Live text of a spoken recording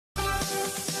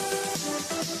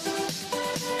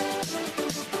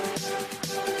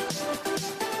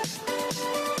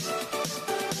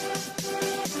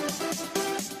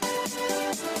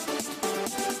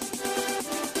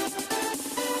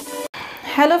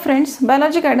Hello friends,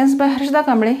 biology guidance bye Harshada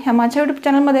Kamble ह्या माझ्या YouTube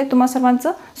चॅनलमध्ये तुम्हा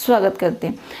सर्वांचं स्वागत करते।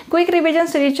 क्विक रिव्हिजन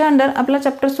सिरीजच्या अंडर आपला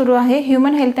चॅप्टर सुरू आहे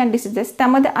ह्यूमन हेल्थ अँड डिसीजेस।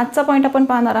 त्यामध्ये आजचा पॉईंट आपण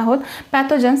पाहणार आहोत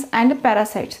पॅथोजन्स अँड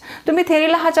पॅरासाइट्स। तुम्ही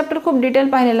थेरीला हा चॅप्टर खूप डिटेल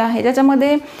पाहिलेला आहे,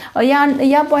 ज्याच्यामध्ये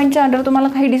या पॉईंटच्या अंडर तुम्हाला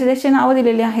काही डिसीजेसची नावं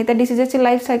दिलेली आहेत। त्या डिसीजेसची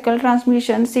life cycle,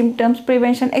 transmission, symptoms,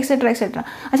 prevention etcetera etcetera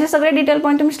असे सगळे डिटेल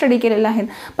पॉईंट तुम्ही स्टडी केलेले आहेत।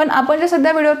 पण आपण जे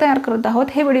सध्या व्हिडिओ तयार करत आहोत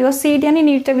हे व्हिडिओ सीईटी आणि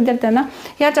नीटच्या विद्यार्थ्यांना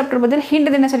या चॅप्टरबद्दल हिंट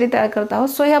देण्यासाठी तयार करत आहोत।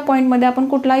 सो ह्या पॉईंटमध्ये आपण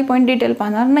कुठलाही पॉईंट डिटेल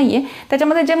पाहणार नाहीये।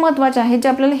 त्याच्यामध्ये जे महत्त्वाचे आहे, जे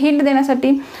आपल्याला हिंट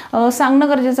देण्यासाठी सांगणं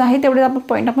गरजेचं आहे, तेवढे आपण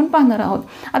पॉईंट आपण पाहणार आहोत।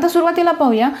 आता सुरुवातीला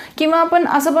पाहूया, किंवा आपण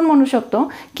असं पण म्हणू शकतो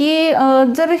की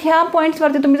जर ह्या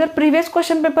पॉईंट्सवरती तुम्ही जर प्रिव्हियस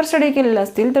क्वेश्चन पेपर स्टडी केलेले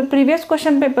असतील तर प्रिव्हियस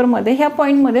क्वेश्चन पेपरमध्ये ह्या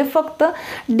पॉईंटमध्ये फक्त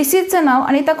डिसीजचं नाव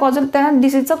आणि त्या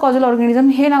डिसीजचं कॉजल ऑर्गॅनिझम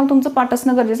हे नाव तुमचं पाठ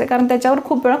असणं गरजेचं आहे, कारण त्याच्यावर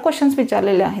खूप वेळा क्वेश्चन्स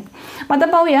विचारलेले आहेत। आता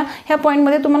पाहूया ह्या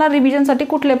पॉईंटमध्ये तुम्हाला रिव्हिजनसाठी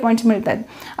कुठले पॉईंट्स मिळत आहेत।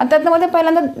 आता त्यामध्ये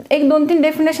पहिल्यांदा 1-2-3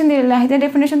 डेफिनेशन दिलेले आहेत। त्या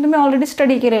डेफिनेशन तुम्ही ऑलरेडी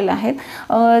स्टडी केलेले आहेत।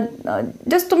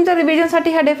 जस्ट तुमच्या रिव्हिजनसाठी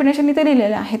ह्या डेफिनेशन इथे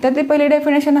दिलेल्या आहेत। तर ते पहिले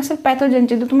डेफिनेशन असेल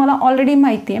पॅथोजनची, जे तुम्हाला ऑलरेडी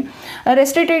माहिती आहे,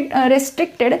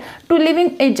 restricted to living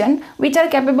agent which are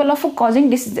capable of causing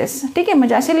diseases. ठीक आहे,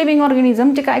 म्हणजे असे लिव्हिंग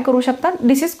ऑर्गॅनिझम जे काय करू शकतात,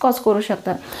 डिसीज कॉज करू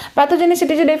शकतात।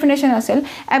 पॅथोजेनिसिटीची डेफिनेशन असेल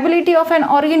ability of an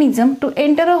organism to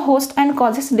enter a host and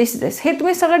causes diseases. हे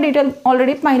तुम्ही सगळं डिटेल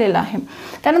ऑलरेडी पाहिलेलं आहे।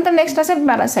 त्यानंतर नेक्स्ट असेल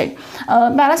पॅरासाइट।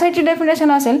 पॅरासाइटची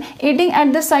डेफिनेशन असेल eating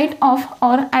at the site of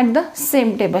or at the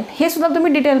same table. हे सुद्धा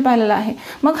तुम्ही डिटेल पाहिलेलं आहे।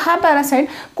 मग हा पॅरासाइट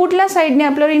कुठल्या साईडने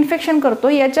आपल्याला इन्फेक्शन करतो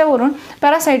याच्यावरून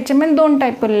पॅरासाइटचे मेन 2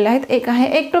 टाईप केलेले आहेत। एक आहे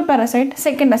एक्टोपॅरासाइट,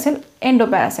 सेकंड असेल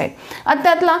एंडोपॅरासाइट। आता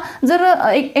त्यातला जर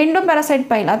एंडोपॅरासाइट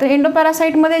पाहिला तर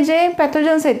एंडोपॅरासाइटमध्ये जे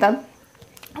पॅथोजन्स येतात,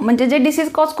 म्हणजे जे डिसीज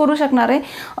कॉज करू शकणारे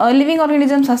लिव्हिंग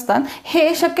ऑर्गॅनिझम्स असतात,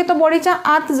 हे शक्यतो बॉडीच्या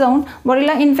आत जाऊन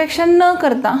बॉडीला इन्फेक्शन न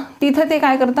करता तिथं ते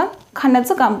काय करतात,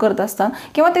 खाण्याचं काम करत असतात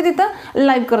किंवा ते तिथं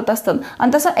लाईव्ह करत असतात।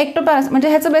 आणि तसं म्हणजे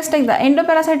ह्याचं बेस्ट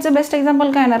एंडोपॅरासाइटचं बेस्ट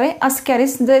एक्झाम्पल काय येणार आहे,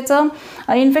 अस्कॅरिस, ज्याचं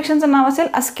इन्फेक्शनचं नाव असेल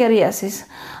अस्कॅरियासिस।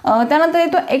 त्यानंतर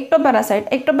येतो एक्टोपॅरासाइट।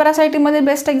 एक्टोपॅरासाइटमध्ये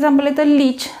बेस्ट एक्झाम्पल येतं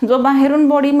लीच, जो बाहेरून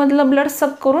बॉडीमधलं ब्लड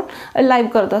सक करून लाईव्ह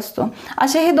करत असतो।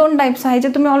 असे हे 2 टाईप्स आहेत जे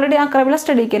तुम्ही ऑलरेडी 11वीला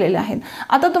स्टडी केलेले आहेत।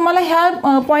 आता तुम्हाला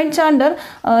ह्या पॉईंटच्या अंडर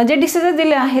जे डिसीजेस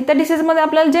दिले आहेत त्या डिसीजमध्ये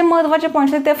आपल्याला जे महत्त्वाचे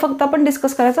पॉईंट्स आहेत ते फक्त आपण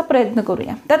डिस्कस करायचा प्रयत्न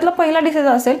करूया। त्यातला पहिला डिसीज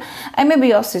असेल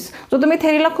अमेबियोसिस, जो तुम्ही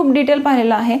थेरीला खूप डिटेल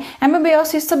पाहिलेला आहे।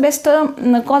 अमेबियोसिसचं बेस्ट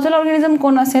कॉजल ऑर्गॅनिझम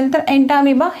कोण असेल तर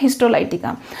एंटामिबा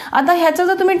हिस्टोलायटिका। आता ह्याचं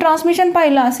जर तुम्ही ट्रान्समिशन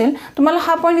पाहिलं असेल, तुम्हाला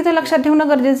हा पॉईंट इथे लक्षात ठेवणं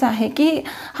गरजेचं आहे की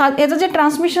याचं जे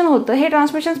ट्रान्समिशन होतं हे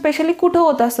ट्रान्समिशन स्पेशली कुठं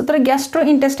होत असतं तर गॅस्ट्रो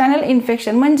इंटेस्टायनल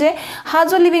इन्फेक्शन। म्हणजे हा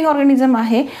जो लिव्हिंग ऑर्गॅनिझम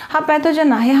आहे, हा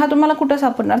पॅथोजन आहे, हा तुम्हाला कुठं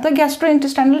सापडणार तर गॅस्ट्रो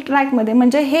इंटेस्टायनल ट्रॅकमध्ये।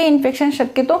 म्हणजे हे इन्फेक्शन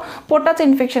शक्यतो पोटाचं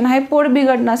इन्फेक्शन आहे, पोट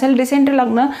बिघडणं असेल, डिसेंट्री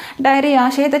लागणं, डायरिया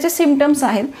असे त्याचे सिम्पटम्स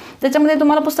आहेत। त्याच्यामध्ये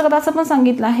तुम्हाला पुस्तकात असं पण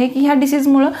सांगितलं आहे की ह्या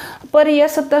डिसीजमुळं पर इयर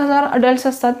 70,000 अडल्ट्स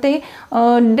असतात ते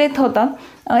डेथ होतात,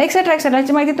 एक्सेट्रा एक्सेट्रा।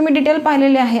 याची माहिती तुम्ही डिटेल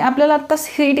पाहिलेली आहे। आपल्याला आता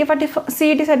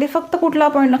सीईटीसाठी फक्त कुठला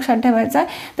पॉईंट लक्षात ठेवायचा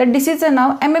आहे तर डिसीजचं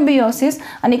नाव अमेबियोसिस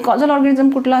आणि कॉजल ऑर्गॅनिझम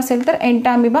कुठला असेल तर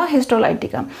एंटामिबा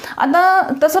हिस्टोलायटिका। आता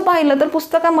तसं पाहिलं तर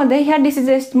पुस्तकामध्ये ह्या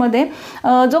डिसीजेसमध्ये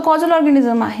जो कॉजल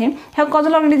ऑर्गॅनिझम आहे, ह्या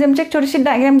कॉजल ऑर्गॅनिझमची एक छोटीशी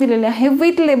डायग्राम दिलेली आहे,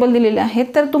 विथ लेबल दिलेले आहेत।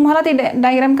 तर तुम्हाला ती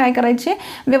डायग्राम काय करायची,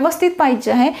 व्यवस्थित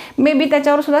पाहिजे आहे। मे बी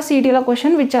त्याच्यावर सुद्धा सीईटीला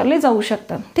क्वेश्चन विचारले जाऊ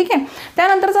शकतात। ठीक आहे,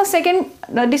 त्यानंतरचा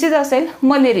सेकंड डिसीज असेल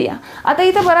मलेरिया। आता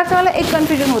इथं बऱ्याच वेळेला एक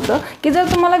कन्फ्युजन होतं की जर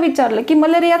तुम्हाला विचारलं की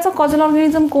मलेरियाचं कॉजल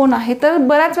ऑर्गॅनिझम कोण आहे, तर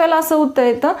बऱ्याच वेळेला असं उत्तर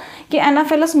येतं की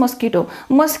ॲनाफिलस मस्किटो।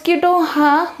 मस्किटो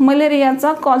हा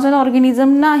मलेरियाचा कॉजल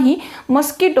ऑर्गॅनिझम नाही।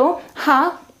 मस्किटो हा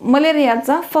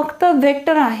मलेरियाचा फक्त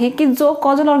वेक्टर आहे की जो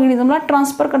कॉजल ऑर्गॅनिझमला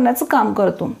ट्रान्सफर करण्याचं काम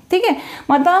करतो। ठीक आहे,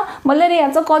 मग आता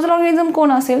मलेरियाचं कॉजल ऑर्गॅनिझम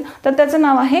कोण असेल तर त्याचं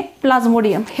नाव आहे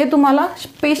प्लाझ्मोडियम। हे तुम्हाला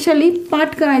स्पेशली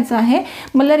पाठ करायचं आहे।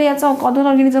 मलेरियाचा कॉजल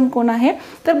ऑर्गॅनिझम कोण आहे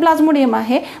तर प्लाझ्मोडियम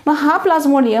आहे। मग हा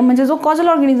प्लाझ्मोडियम म्हणजे जो कॉजल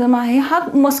ऑर्गॅनिझम आहे, हा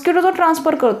मस्किटो जो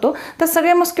ट्रान्सफर करतो तर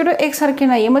सगळे मस्किटो एकसारखे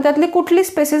नाही आहे। मग त्यातली कुठली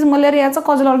स्पेसिस मलेरियाचा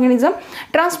कॉजल ऑर्गॅनिझम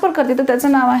ट्रान्सफर करते तर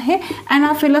त्याचं नाव आहे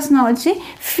ॲनाफिलस नावाची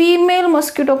फीमेल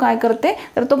मस्किटो काय करते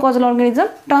तर तो कॉजल ऑर्गॅनिझम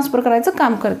ट्रान्सफर करायचं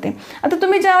काम करते। आता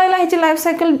तुम्ही ज्या वेळेला ह्याची लाईफ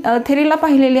सायकल थेरीला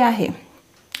पाहिलेली आहे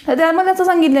तर त्यामध्ये असं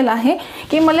सांगितलेलं आहे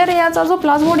की मलेरियाचा जो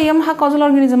प्लाझ्मोडियम हा कॉझल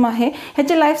ऑर्गॅनिझम आहे,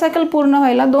 ह्याची लाईफ सायकल पूर्ण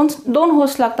व्हायला दोन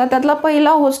होस्ट लागतात. त्यातला पहिला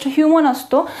होस्ट ह्युमन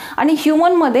असतो आणि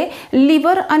ह्युमनमध्ये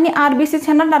लिव्हर आणि RBCs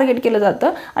ह्यांना टार्गेट केलं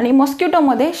जातं आणि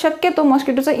मॉस्किटोमध्ये शक्यतो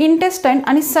मॉस्किटोचं इंटेस्टाईन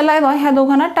आणि सलायवा ह्या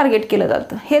दोघांना टार्गेट केलं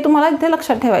जातं. हे तुम्हाला इथे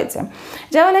लक्षात ठेवायचं आहे.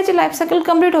 ज्यावेळेला याची लाईफ सायकल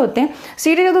कंप्लीट होते,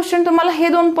 CETच्या दृष्टीने तुम्हाला हे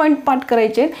 2 पॉईंट पाठ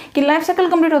करायचे की लाईफ सायकल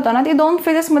कंप्लीट होताना ती 2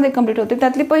 फेजेसमध्ये कंप्लीट होते.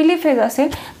 त्यातली पहिली फेज असेल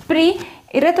प्री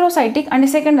इरेथ्रोसायटिक आणि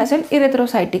सेकंड असेल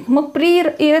इरेथ्रोसायटिक. मग प्री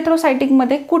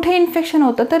इरेथ्रोसायटिकमध्ये कुठे इन्फेक्शन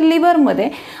होतं तर लिव्हरमध्ये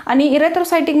आणि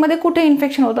इरेथ्रोसायटिकमध्ये कुठे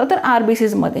इन्फेक्शन होतं तर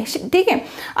RBCsमध्ये. ठीक आहे.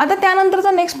 आता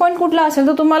त्यानंतरचा नेक्स्ट पॉईंट कुठला असेल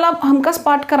तर तुम्हाला हमखास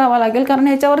पाठ करावा लागेल, कारण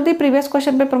ह्याच्यावरती प्रिव्हियस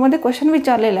क्वेश्चन पेपरमध्ये क्वेश्चन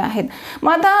विचारलेले आहेत.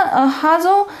 मग आता हा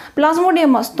जो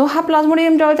प्लाझ्मोडियम असतो, हा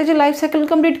प्लाझ्मोडियम ज्यावेळी त्याची लाईफ सायकल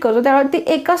कंप्लीट करतो त्यावेळी ती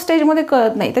एका स्टेजमध्ये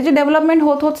कळत नाही, त्याची डेव्हलपमेंट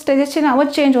होत स्टेजेसची नावं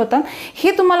चेंज होतात.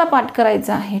 हे तुम्हाला पाठ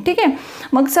करायचं आहे. ठीक आहे.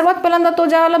 मग सर्वात पहिल्यांदा तो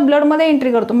ज्यावेळेला ब्लडमध्ये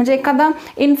एंट्री करतो, म्हणजे एखादा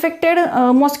इन्फेक्टेड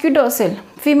मॉस्किटो असेल,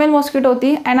 फिमेल मॉस्किटो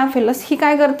होती ॲनाफिलस, ही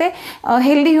काय करते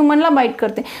हेल्दी ह्युमनला बाईट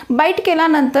करते. बाईट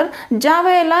केल्यानंतर ज्या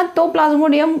वेळेला तो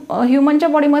प्लाझ्मोडियम ह्युमनच्या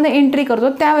बॉडीमध्ये एंट्री करतो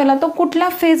त्यावेळेला तो कुठल्या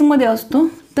फेजमध्ये असतो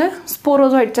तर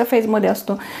स्पोरोझॉइडच्या फेजमध्ये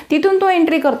असतो. तिथून तो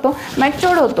एंट्री करतो,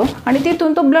 मॅच्युअर्ड होतो आणि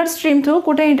तिथून तो ब्लड स्ट्रीम थ्रू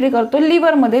कुठे एंट्री करतो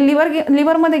लिव्हरमध्ये.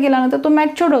 लिव्हरमध्ये गेल्यानंतर तो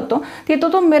मॅच्युअर्ड होतो,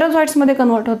 तिथं तो मेरोझॉइड्समध्ये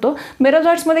कन्वर्ट होतो.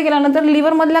 मेरोझॉइड्समध्ये गेल्यानंतर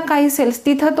लिव्हरमधल्या काही सेल्स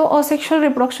तिथं तो असेक्शुअल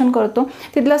रिप्रोडक्शन करतो,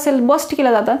 तिथल्या सेल बस्ट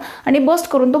केल्या जातात आणि बस्ट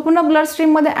करून तो पुन्हा ब्लड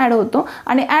स्ट्रीममध्ये ॲड होतो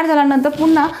आणि ॲड झाल्यानंतर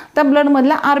पुन्हा त्या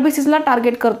ब्लडमधल्या RBCsला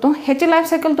टार्गेट करतो. ह्याची लाईफ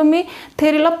सायकल तुम्ही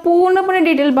थेरीला पूर्णपणे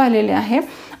डिटेल पाहिलेली आहे.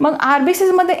 मग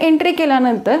RBCsमध्ये एंट्री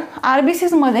केल्यानंतर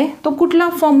RBCsमध्ये तो कुठल्या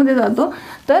फॉर्ममध्ये जातो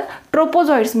तर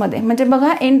ट्रोपोझॉइड्समध्ये. म्हणजे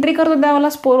बघा, एंट्री करतो त्यावेळेला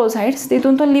स्पोरोझॉइड्स,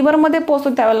 तिथून तो लिव्हरमध्ये पोहोचतो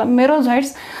त्यावेळेला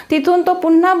मेरोझॉइड्स, तिथून तो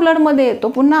पुन्हा ब्लडमध्ये येतो,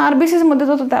 पुन्हा RBCsमध्ये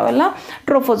जातो त्यावेळेला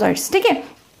ट्रोपोझॉइड्स. ठीक आहे.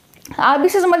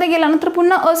 RBCsमध्ये गेल्यानंतर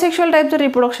पुन्हा असेक्शुअल टाईपचं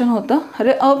रिप्रोडक्शन होतं.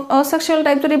 असेक्शुअल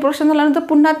टाईपचं रिप्रोडक्शन झाल्यानंतर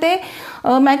पुन्हा ते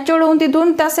मॅच्युअर्ड होऊन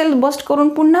तिथून त्या सेल बस्ट करून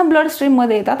पुन्हा ब्लड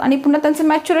स्ट्रीममध्ये येतात आणि पुन्हा त्यांचं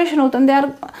मॅच्युरेशन होतं आणि they are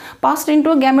passed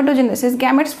into गॅमेटोजेनेसिस.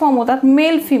 Gametes form होतात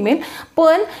मेल फिमेल.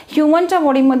 पण ह्युमनच्या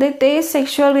बॉडीमध्ये ते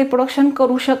सेक्शुअल रिप्रोडक्शन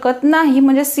करू शकत नाही.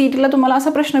 म्हणजे CETला तुम्हाला असा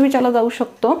प्रश्न विचारला जाऊ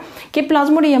शकतो की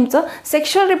प्लाझ्मोडियमचं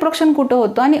सेक्शुअल रिप्रोडक्शन कुठं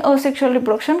होतं आणि असेक्शुअल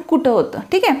रिप्रोडक्शन कुठं होतं.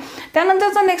 ठीक आहे.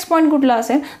 त्यानंतरचा नेक्स्ट पॉईंट कुठला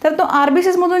असेल तर तो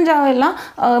RBCsमधून ज्या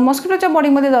वेळेला मॉस्किटोच्या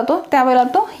बॉडीमध्ये जातो त्यावेळेला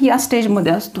तो या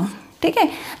स्टेजमध्ये असतो. ठीक आहे.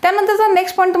 त्यानंतरचा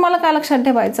नेक्स्ट पॉईंट तुम्हाला काय लक्षात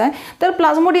ठेवायचा आहे तर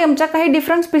प्लाझ्मोडियमच्या काही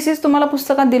डिफरंट स्पीसीज तुम्हाला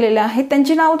पुस्तकात दिलेल्या आहेत,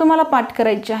 त्यांची नावं तुम्हाला पाठ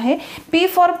करायची आहे. P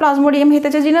फॉर प्लाझ्मोडियम हे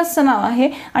त्याचे जिनसचं नाव आहे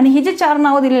आणि ही जी 4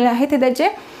 नावं दिलेली आहेत ते त्याचे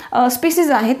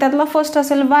स्पीसीज आहेत. त्यातला फर्स्ट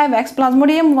असेल वायवॅक्स,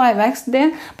 प्लाझ्मोडियम वायवॅक्स, देन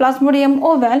प्लाझ्मोडियम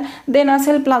ओव्हॅल, देन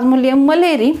असेल प्लाझ्मोडियम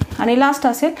मलेरी आणि लास्ट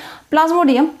असेल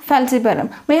प्लाझ्मोडियम फॅल्सिपॅरम.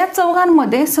 मग ह्या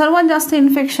चौघांमध्ये सर्वात जास्त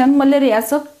इन्फेक्शन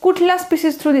मलेरियाचं कुठल्या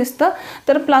स्पीसीज थ्रू दिसतं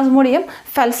तर प्लाझ्मोडियम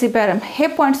फॅल्सिपॅरम. हे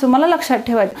पॉईंट्स तुम्हाला लक्षात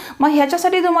ठेवायचे. मग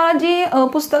ह्याच्यासाठी तुम्हाला जी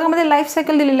पुस्तकामध्ये लाईफ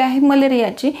सायकल दिलेली आहे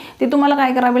मलेरियाची ती तुम्हाला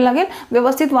काय करावी लागेल,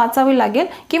 व्यवस्थित वाचावी लागेल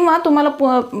किंवा तुम्हाला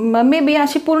मे बी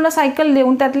अशी पूर्ण सायकल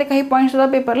देऊन त्यातले काही पॉईंट्स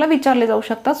सुद्धा पेपरला विचारले जाऊ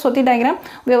शकतात. सो ती डायग्राम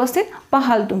व्यवस्थित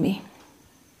पाहाल तुम्ही.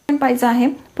 पाहायचं आहे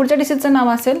पुढच्या डिसीजचं नाव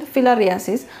असेल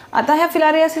फिलारियासिस. आता ह्या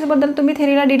फिलारियासिसबद्दल तुम्ही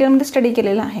थेरीला डिटेलमध्ये स्टडी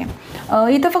केलेला आहे.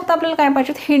 इथं फक्त आपल्याला काय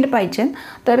पाहिजेत, हिंट पाहिजे.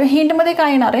 तर हिंटमध्ये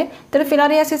काय येणार आहे तर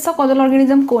फिलारियासिसचा कॉझल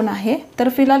ऑर्गॅनिझम कोण आहे तर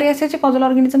फिलारियासिसचे कॉझल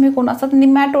ऑर्गॅनिझम हे कोण असतात,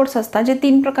 निमॅटोड्स असतात. जे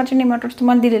 3 प्रकारचे निमॅटोड्स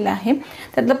तुम्हाला दिलेले आहे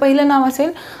त्यातलं पहिलं नाव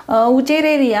असेल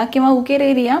उचेरेरिया किंवा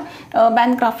उकेरेरिया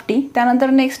बॅनक्राफ्टी. त्यानंतर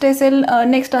नेक्स्ट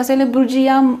असेल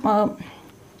ब्रुजिया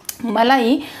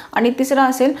मलाई आणि तिसरा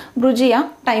असेल ब्रुजिया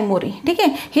टायमोरी. ठीक आहे.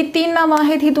 ही 3 नावं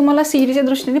आहेत, ही तुम्हाला CETच्या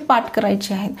दृष्टीने पाठ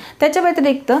करायची आहेत. त्याच्या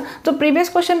व्यतिरिक्त जो प्रिव्हियस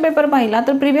क्वेश्चन पेपर पाहिला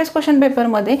तर प्रिव्हियस क्वेश्चन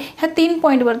पेपरमध्ये ह्या 3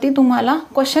 पॉईंटवरती तुम्हाला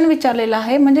क्वेश्चन विचारलेला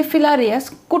आहे. म्हणजे फिलारियास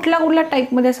कुठल्या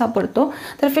टाईपमध्ये सापडतो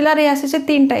तर फिलारियासिसचे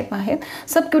 3 टाईप आहेत,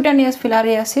 सबक्युटॅनियस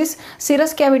फिलारियासिस,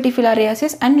 सिरस कॅव्हिटी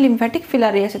फिलारियासिस आणि लिम्फॅटिक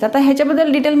फिलारियासिस. आता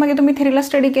ह्याच्याबद्दल डिटेलमध्ये तुम्ही थेरीला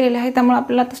स्टडी केलेले आहे त्यामुळे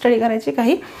आपल्याला आता स्टडी करायची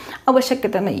काही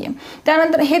आवश्यकता नाही आहे.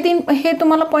 त्यानंतर हे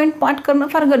तुम्हाला पॉईंट पाठ करणं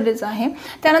फार गरजेचं आहे.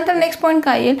 त्यानंतर नेक्स्ट पॉईंट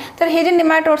काय येईल तर हे जे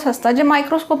निमॅटोड्स असतात जे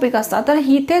मायक्रोस्कोपिक असतात तर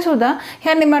इथे सुद्धा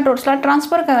ह्या निमॅटोड्सला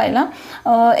ट्रान्सफर करायला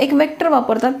एक वेक्टर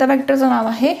वापरतात. त्या वेक्टरचं नाव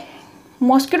आहे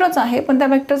मॉस्किटोच आहे पण त्या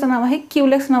वेक्टरचं नाव आहे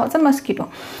क्युलेक्स नावाचा मस्किटो.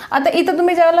 आता इथं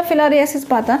तुम्ही ज्यावेळेला फिलारियासिस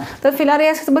पाहता तर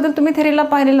फिलारियासिसबद्दल तुम्ही थेरीला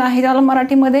पाहिलेलं आहे, ज्याला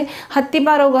मराठीमध्ये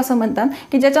हत्तीपा रोग असं म्हणतात,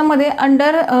 की ज्याच्यामध्ये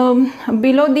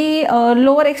बिलो दी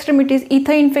लोअर एक्स्ट्रीमिटीज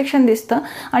इथं इन्फेक्शन दिसतं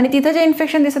आणि तिथं जे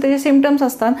इन्फेक्शन दिसतं त्याचे सिम्पटम्स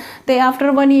असतात ते आफ्टर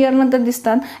 1 इयर नंतर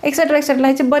दिसतात एक्सेट्रा एक्सेट्रा.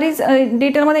 ह्याची बरीच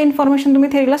डिटेलमध्ये इन्फॉर्मेशन तुम्ही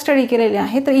थेरीला स्टडी केलेली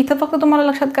आहे. तर इथं फक्त तुम्हाला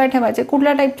लक्षात काय ठेवायचे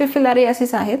कुठल्या टाईपचे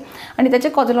फिलारियासिस आहेत आणि त्याचे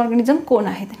कॉझल ऑर्गॅनिझम कोण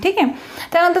आहेत. ठीक आहे.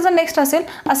 त्यानंतरचा नेक्स्ट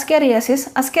असेल अस्कॅरियासिस.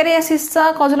 अस्कॅरियासिसचा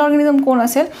कॉजल ऑर्गॅनिझम कोण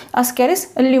असेल? अस्कॅरिस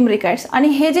ल्युमरिकाइड्स. आणि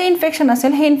हे जे इन्फेक्शन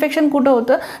असेल हे इन्फेक्शन कुठं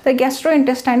होतं? तर गॅस्ट्रो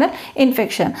इंटेस्टायनल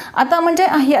इन्फेक्शन. आता म्हणजे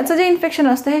याचं जे इन्फेक्शन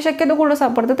असतं हे शक्यतो कुठं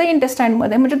सापडतं? तर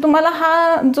इंटेस्टाईनमध्ये. म्हणजे तुम्हाला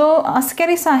हा जो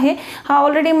अस्कॅरिस आहे हा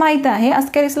ऑलरेडी माहीत आहे.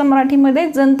 अस्कॅरिसला मराठीमध्ये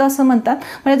जंत असं म्हणतात.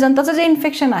 म्हणजे जंताचं जे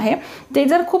इन्फेक्शन आहे ते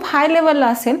जर खूप हाय लेवलला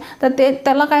असेल तर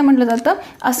त्याला काय म्हटलं जातं?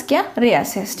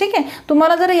 अस्कॅरियासिस. ठीक आहे.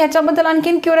 तुम्हाला जर ह्याच्याबद्दल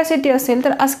आणखीन क्युरियोसिटी असेल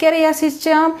तर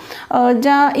अस्कॅरियासिसच्या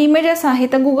ज्या इमेजेस आहेत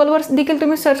त्या गुगलवर देखील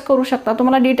तुम्ही सर्च करू शकता.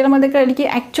 तुम्हाला डिटेलमध्ये कळेल की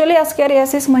ॲक्च्युअली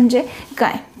अस्कॅरियासिस म्हणजे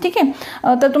काय. ठीक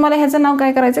आहे. तर तुम्हाला ह्याचं नाव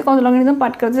काय करायचं? कॉजल ऑर्गॅनिझम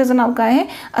पाठ करायचं. त्याचं नाव काय आहे?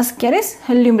 अस्कॅरिस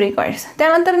ल्युमरिकाइड्स.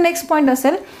 त्यानंतर नेक्स्ट पॉईंट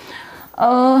असेल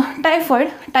टायफॉइड.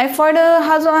 टायफॉइड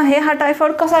हा जो आहे हा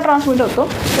टायफॉइड कसा ट्रान्समिट होतो?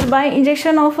 तर bye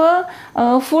injection of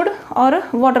food or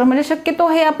water. म्हणजे शक्यतो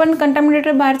हे आपण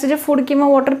कंटॅमिनेटेड बाहेरचं जे फूड किंवा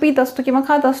वॉटर पित असतो किंवा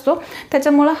खात असतो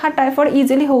त्याच्यामुळं हा टायफॉइड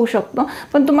इझिली होऊ शकतो.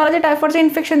 पण तुम्हाला जे टायफॉइडचं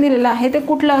इन्फेक्शन दिलेलं आहे ते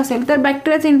कुठलं असेल? तर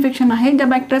बॅक्टेरियाचं इन्फेक्शन आहे. ज्या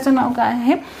बॅक्टेरियाचं नाव काय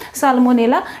आहे?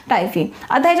 Salmonella typhi.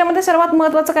 आता ह्याच्यामध्ये सर्वात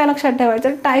महत्त्वाचं काय लक्षात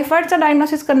ठेवायचं? टायफॉइडचं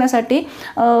डायग्नोसिस करण्यासाठी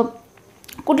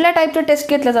कुठल्या टाईपचे टेस्ट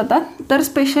घेतल्या जातात? तर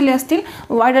स्पेशली असतील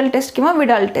वायडल टेस्ट किंवा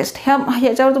विडाल टेस्ट.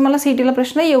 ह्याच्यावर तुम्हाला CETला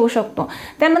प्रश्न येऊ शकतो.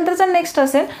 त्यानंतरचा नेक्स्ट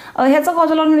असेल ह्याचा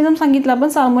कॉजल ऑर्गॅनिझम सांगितलं आपण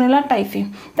साल्मोनेला टायफी.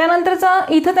 त्यानंतरचा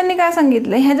इथं त्यांनी काय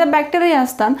सांगितलं? ह्या ज्या बॅक्टेरिया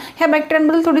असतात ह्या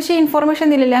बॅक्टेरियांबद्दल थोडीशी इन्फॉर्मेशन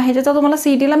दिलेली आहे ज्याचा तुम्हाला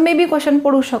CETला मे बी क्वेश्चन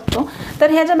पडू शकतो.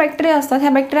 तर ह्या ज्या बॅक्टेरिया असतात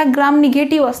ह्या बॅक्टेरिया ग्राम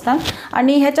निगेटिव्ह असतात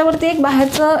आणि ह्याच्यावरती एक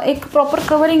बाहेरचं एक प्रॉपर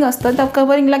कव्हरिंग असतं. त्या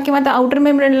कव्हरिंगला किंवा त्या आउटर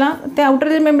मेम्ब्रेनला ते आउटर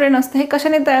जे मेम्ब्रेन असतं हे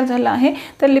कशाने तयार झालं आहे?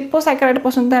 तर लिपोसॅकराइड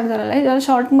पासून तयार झालेलं आहे ज्याला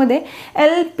शॉर्टमध्ये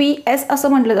LPS असं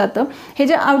म्हटलं जातं. हे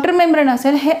जे आउटर मेम्ब्रेन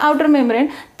असेल हे आउटर मेम्ब्रेन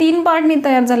 3 पार्टनी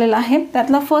तयार झालेलं आहे.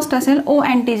 त्यातला फर्स्ट असेल O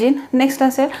अँटीजेन, नेक्स्ट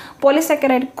असेल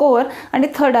पॉलिसॅकराइड कोअर आणि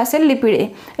थर्ड असेल लिपिड ए.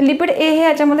 लिपिड ए हे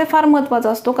याच्यामध्ये फार महत्त्वाचा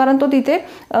असतो कारण तो तिथे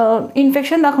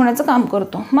इन्फेक्शन दाखवण्याचं काम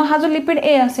करतो. मग हा जो लिपिड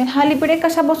ए असेल हा लिपिड ए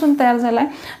कशापासून तयार झाला आहे?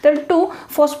 तर 2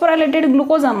 फॉस्फोरायलेटेड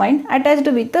ग्लुकोजामाइन attached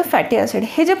with the fatty acid.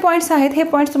 हे जे पॉईंट्स आहेत हे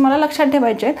पॉईंट्स तुम्हाला लक्षात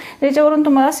ठेवायचे आहेत ज्याच्यावरून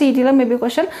तुम्हाला CETला मे बी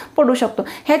क्वेश्चन पडू शकतो.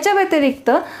 ह्याच्या व्यतिरिक्त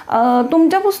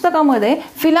तुमच्या पुस्तकामध्ये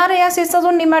फिलारियासिसचा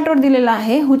जो निमॅटोड दिलेला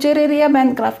आहे हुचेरेरिया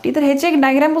बॅनक्राफ्टी तर ह्याची एक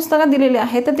डायग्राम पुस्तकात दिलेली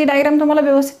आहे. तर ती डायग्राम तुम्हाला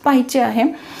व्यवस्थित पाहायची आहे.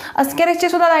 अस्कॅरिसची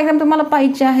सुद्धा डायग्राम तुम्हाला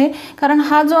पाहायची आहे कारण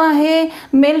हा जो आहे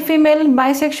मेल फिमेल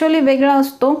बायसेक्शुअली वेगळा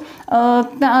असतो.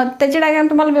 त्याची डायग्राम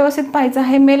तुम्हाला व्यवस्थित पाहायचं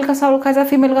आहे. मेल कसा ओळखायचा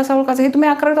फिमेल कसा ओळखायचा हे तुम्ही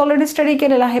 11वीत ऑलरेडी स्टडी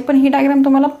केलेलं आहे पण ही डायग्राम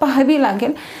तुम्हाला पाहावी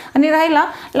लागेल. आणि राहिला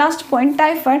लास्ट पॉईंट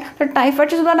टायफॉइड. तर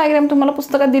टायफॉइडची सुद्धा डायग्राम तुम्हाला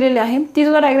पुस्तकात दिलेली आहे. ती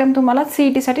सुद्धा डायग्राम तुम्हाला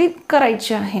CETसाठी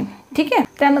करायची आहे. ठीक आहे.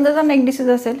 त्यानंतरचा नेक्स्ट डिसीज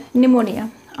असेल निमोनिया.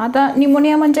 आता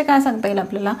निमोनिया म्हणजे काय सांगता येईल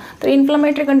आपल्याला? तर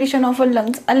inflammatory condition of a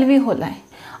lungs अल्व्हिओलाई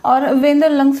और Wien the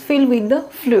lungs fill with the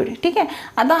fluid. ठीक आहे.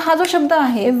 आता हा जो शब्द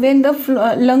आहे Wien the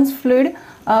lungs fluid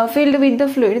filled with the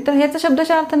fluid तर ह्याचा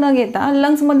शब्दशः अर्थ न घेता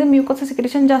लंग्समध्ये म्युकसचं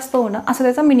सिक्रेशन जास्त होणं असं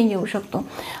त्याचा मिनिंग येऊ शकतो.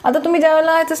 आता तुम्ही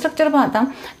ज्यावेळेला ह्याचं स्ट्रक्चर पाहता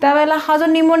त्यावेळेला हा जो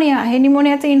निमोनिया आहे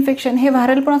निमोनियाचं इन्फेक्शन हे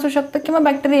व्हायरल पण असू शकतं किंवा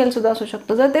बॅक्टेरियल सुद्धा असू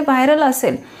शकतं. जर ते व्हायरल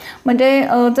असेल म्हणजे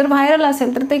जर व्हायरल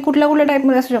असेल तर ते कुठल्या कुठल्या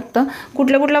टाईपमध्ये असू शकतं?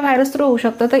 कुठल्या व्हायरस थ्रू होऊ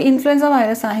शकतं? तर इन्फ्लुएन्झा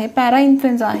व्हायरस आहे, पॅरा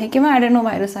इन्फ्लुएन्झा आहे किंवा ॲडेनो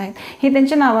व्हायरस आहेत. हे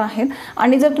त्यांची नावं आहेत.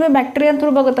 आणि जर तुम्ही बॅक्टेरिया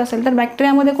थ्रू बघत असेल तर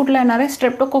बॅक्टेरियामध्ये कुठला येणार आहे?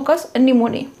 स्ट्रेप्टोकोकस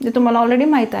निमोनी जे तुम्हाला ऑलरेडी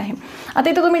माहीत आहे. आता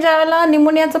इथं तुम्ही ज्यावेळेला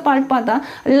निमोनियाचं पार्ट पाहता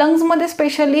लंग्समध्ये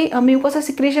स्पेशली म्युकोसचं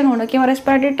सिक्रेशन होणं किंवा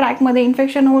रेस्पिरेटरी ट्रॅकमध्ये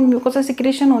इन्फेक्शन होऊन म्युकोसचं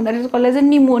सिक्रेशन होणं that is called as a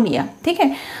pneumonia. ठीक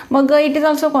आहे. मग it is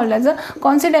also called as a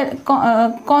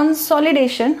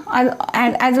कॉन्सॉलिडेशन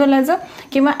as well as a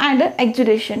किंवा ॲड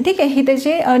एक्झुडेशन. ठीक आहे. ही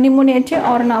त्याची निमोनियाची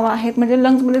और नावं आहेत. म्हणजे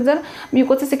लंग्समध्ये जर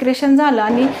म्युकोसचं सिक्रेशन झालं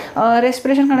आणि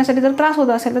रेस्पिरेशन करण्यासाठी जर त्रास होत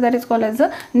असेल तर that is called as a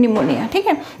pneumonia. ठीक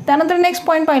आहे. त्यानंतर नेक्स्ट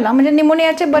पॉईंट पाहिला म्हणजे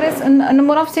निमोनियाचे बरेच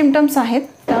नंबर ऑफ सिम्पटम्स आहेत.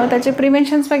 त्याचे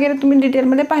प्रिव्हेन्शन्स वगैरे तुम्ही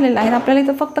डिटेलमध्ये पाहिलेलं आहे. आपल्याला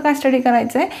इथं फक्त काय स्टडी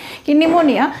करायचं आहे की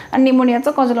निमोनिया आणि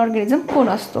निमोनियाचा कॉजल ऑर्गॅनिझम कोण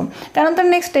असतो. त्यानंतर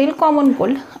नेक्स्ट येईल कॉमन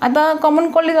कोल्ड. आता common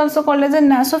cold is also called as a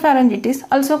नॅसोफॅरेंजिटिस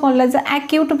also called as a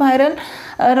acute viral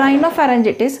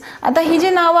रायनोफॅरेंजिटिस. आता ही जी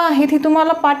नावं आहेत ही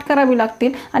तुम्हाला पाठ करावी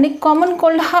लागतील. आणि कॉमन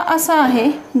कोल्ड हा असा आहे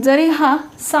जरी हा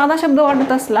साधा शब्द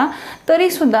वाटत असला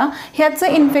तरीसुद्धा ह्याचं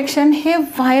इन्फेक्शन हे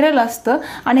व्हायरल असतं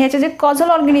आणि ह्याचे जे कॉजल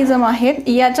ऑर्गॅनिझम आहेत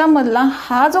याच्यामधला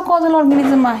हा जो कॉजल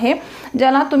ऑर्गॅनिझम आहे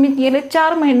ज्याला तुम्ही गेले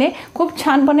 4 महिने खूप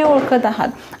छानपणे ओळखत आहात.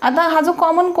 आता हा जो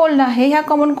कॉमन कोल्ड आहे ह्या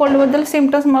कॉमन कोल्डबद्दल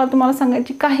सिम्पटम्स मला तुम्हाला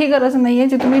सांगायची काही गरज नाही आहे.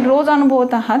 जे तुम्ही रोज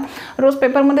अनुभवत आहात, रोज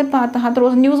पेपरमध्ये पाहत आहात,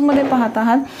 रोज न्यूजमध्ये पाहत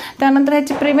आहात. त्यानंतर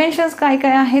ह्याचे प्रिव्हेन्शन्स काय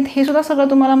काय आहेत हे सुद्धा सगळं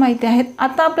तुम्हाला माहिती आहेत.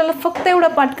 आता आपल्याला फक्त एवढं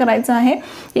पाठ करायचं आहे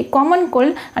की कॉमन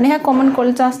कोल्ड आणि ह्या कॉमन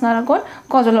कोल्डचा असणारा कोण?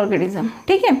 Causal organism.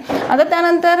 ठीक आहे. आता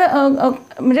त्यानंतर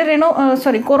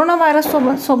म्हणजे कोरोना व्हायरस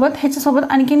सोबत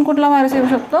ह्याच्यासोबत आणखीन कुठला व्हायरस येऊ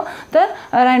शकतो? तर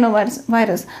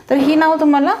व्हायरस. तर ही नाव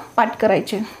तुम्हाला पाठ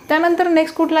करायचे. त्यानंतर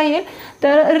नेक्स्ट कुठला येईल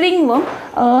तर रिंगवर्म.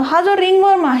 हा जो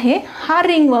रिंगवर्म आहे हा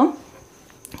रिंगवर्म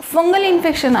फंगल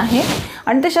इन्फेक्शन आहे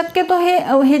आणि ते शक्यतो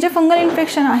हे जे फंगल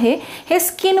इन्फेक्शन आहे हे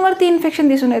स्किनवरती इन्फेक्शन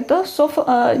दिसून येतं. So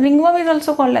ringworm is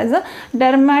also called as a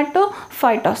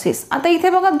डर्मॅटोफायटॉसिस. आता इथे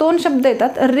बघा दोन शब्द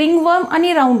येतात, रिंगवर्म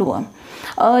आणि राऊंडवर्म.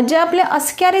 जे आपले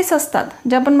अस्कॅरिस असतात,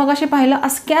 जे आपण मगाशी पाहिलं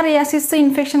अस्कॅरियासिसचं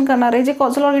इन्फेक्शन करणारे जे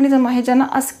कॉझल ऑर्गॅनिझम आहे ज्यांना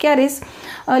अस्कॅरिस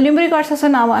ल्युम्ब्रिकॉट्स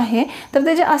असं नाव आहे, तर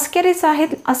ते जे अस्कॅरिस आहेत,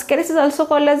 अस्कॅरिस is also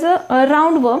called as a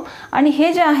राऊंडवर्म आणि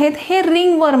हे जे आहेत हे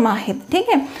रिंगवर्म आहेत. ठीक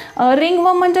आहे.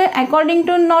 रिंगवर्म म्हणजे according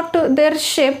to not there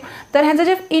shape, तर ह्याचं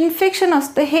जे इन्फेक्शन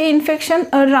असतं हे इन्फेक्शन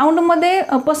राऊंडमध्ये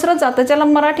पसरत जातं, ज्याला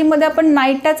मराठीमध्ये आपण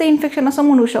नायट्याचं इन्फेक्शन असं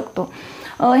म्हणू शकतो.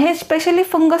 हे स्पेशली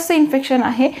फंगसचं इन्फेक्शन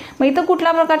आहे. मग इथं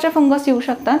कुठल्या प्रकारचे फंगस येऊ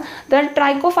शकतात तर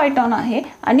ट्रायकोफायटॉन आहे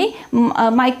आणि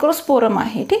मायक्रोस्पोरम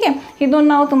आहे. ठीक आहे. ही दोन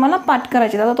नावं तुम्हाला पाठ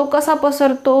करायची. आता तो कसा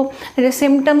पसरतो, त्याचे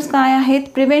सिम्पटम्स काय आहेत,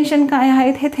 प्रिव्हेन्शन काय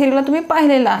आहेत, हे थेरीला तुम्ही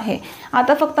पाहिलेलं आहे.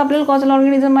 आता फक्त आपल्याला कॉझल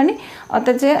ऑर्गॅनिझम आणि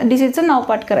त्याचे डिसीजचं नाव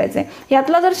पाठ करायचं आहे.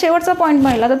 यातला जर शेवटचा पॉईंट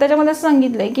पाहिला तर त्याच्यामध्ये असं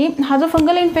सांगितलं आहे की हा जो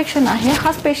फंगल इन्फेक्शन आहे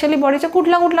हा स्पेशली बॉडीच्या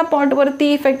कुठल्या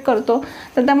पॉईंटवरती इफेक्ट करतो,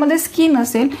 तर त्यामध्ये स्किन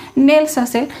असेल, नेल्स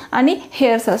असेल आणि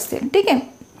हेअर्स असतील. ठीक आहे.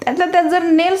 त्यात जर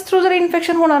नेल्स थ्रू जर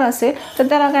इन्फेक्शन होणार असेल तर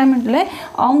त्याला काय म्हटलं आहे,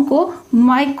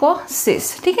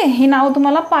 ऑन्कोमायकोसिस. ठीक आहे. ही नाव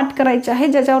तुम्हाला पाठ करायची आहे,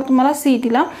 ज्याच्यावर तुम्हाला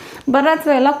CETला बऱ्याच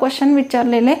वेळेला क्वेश्चन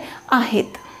विचारलेले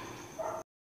आहेत.